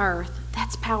hell on earth,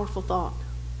 that's a powerful thought.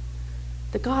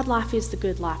 The God life is the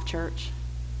good life, church.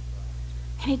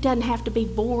 And it doesn't have to be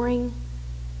boring.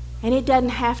 And it doesn't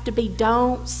have to be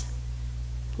don'ts.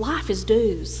 Life is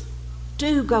do's.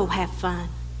 Do go have fun.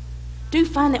 Do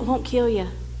fun that won't kill you.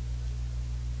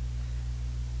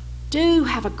 Do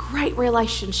have a great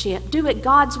relationship. Do it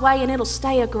God's way and it'll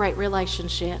stay a great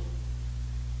relationship.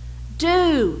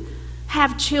 Do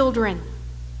have children.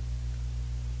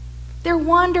 They're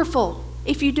wonderful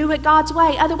if you do it God's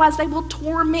way. Otherwise, they will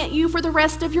torment you for the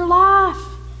rest of your life.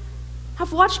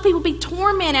 I've watched people be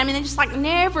tormented. I mean, they just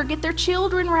never get their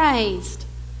children raised.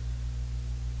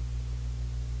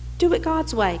 Do it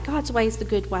God's way. God's way is the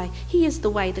good way. He is the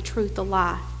way, the truth, the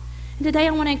life. And today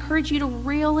I want to encourage you to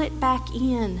reel it back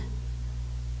in.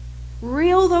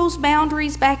 Reel those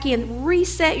boundaries back in.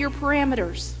 Reset your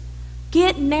parameters.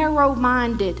 Get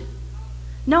narrow-minded,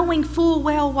 knowing full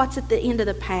well what's at the end of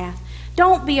the path.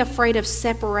 Don't be afraid of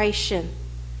separation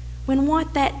when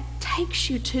what that takes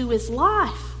you to is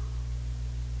life.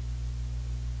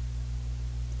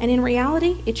 And in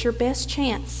reality, it's your best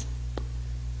chance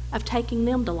of taking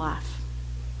them to life.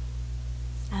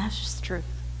 And that's just the truth.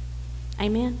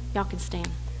 Amen? Y'all can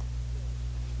stand.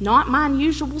 Not my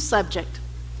usual subject.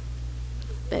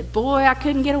 But boy, I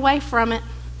couldn't get away from it.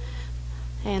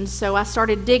 And so I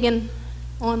started digging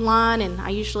online, and I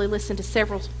usually listen to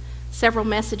several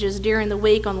messages during the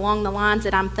week along the lines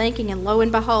that I'm thinking, and lo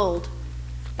and behold,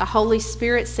 the Holy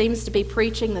Spirit seems to be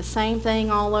preaching the same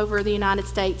thing all over the United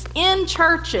States in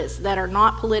churches that are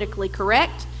not politically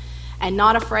correct and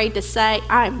not afraid to say,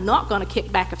 I'm not going to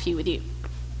kick back a few with you.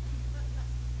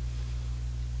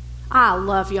 I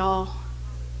love y'all.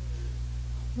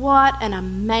 What an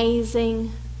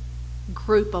amazing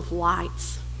group of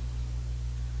lights,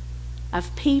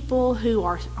 of people who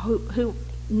are who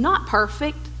not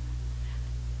perfect,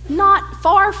 not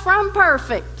far from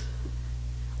perfect.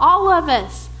 All of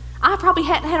us. I probably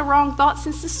hadn't had a wrong thought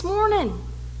since this morning.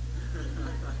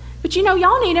 But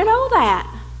y'all need to know that.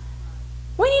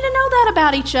 We need to know that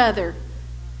about each other.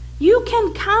 You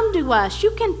can come to us.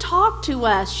 You can talk to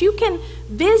us. You can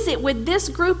visit with this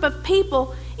group of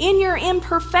people in your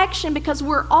imperfection, because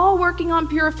we're all working on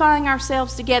purifying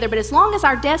ourselves together. But as long as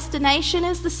our destination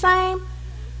is the same,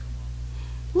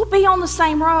 we'll be on the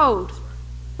same road.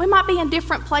 We might be in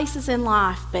different places in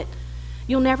life, but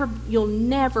you'll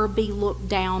never be looked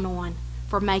down on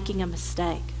for making a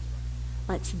mistake.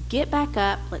 Let's get back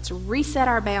up, let's reset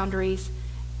our boundaries,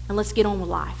 and let's get on with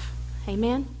life.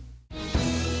 Amen?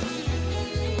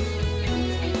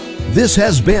 This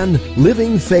has been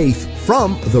Living Faith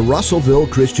from the Russellville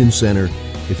Christian Center.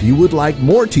 If you would like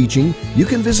more teaching, you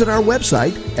can visit our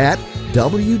website at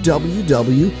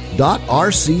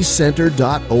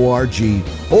www.rccenter.org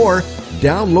or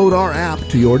download our app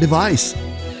to your device.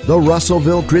 The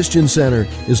Russellville Christian Center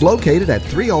is located at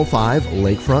 305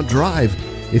 Lakefront Drive.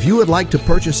 If you would like to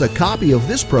purchase a copy of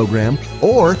this program,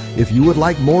 or if you would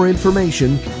like more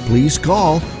information, please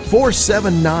call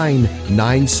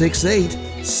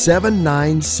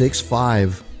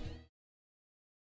 479-968-7965.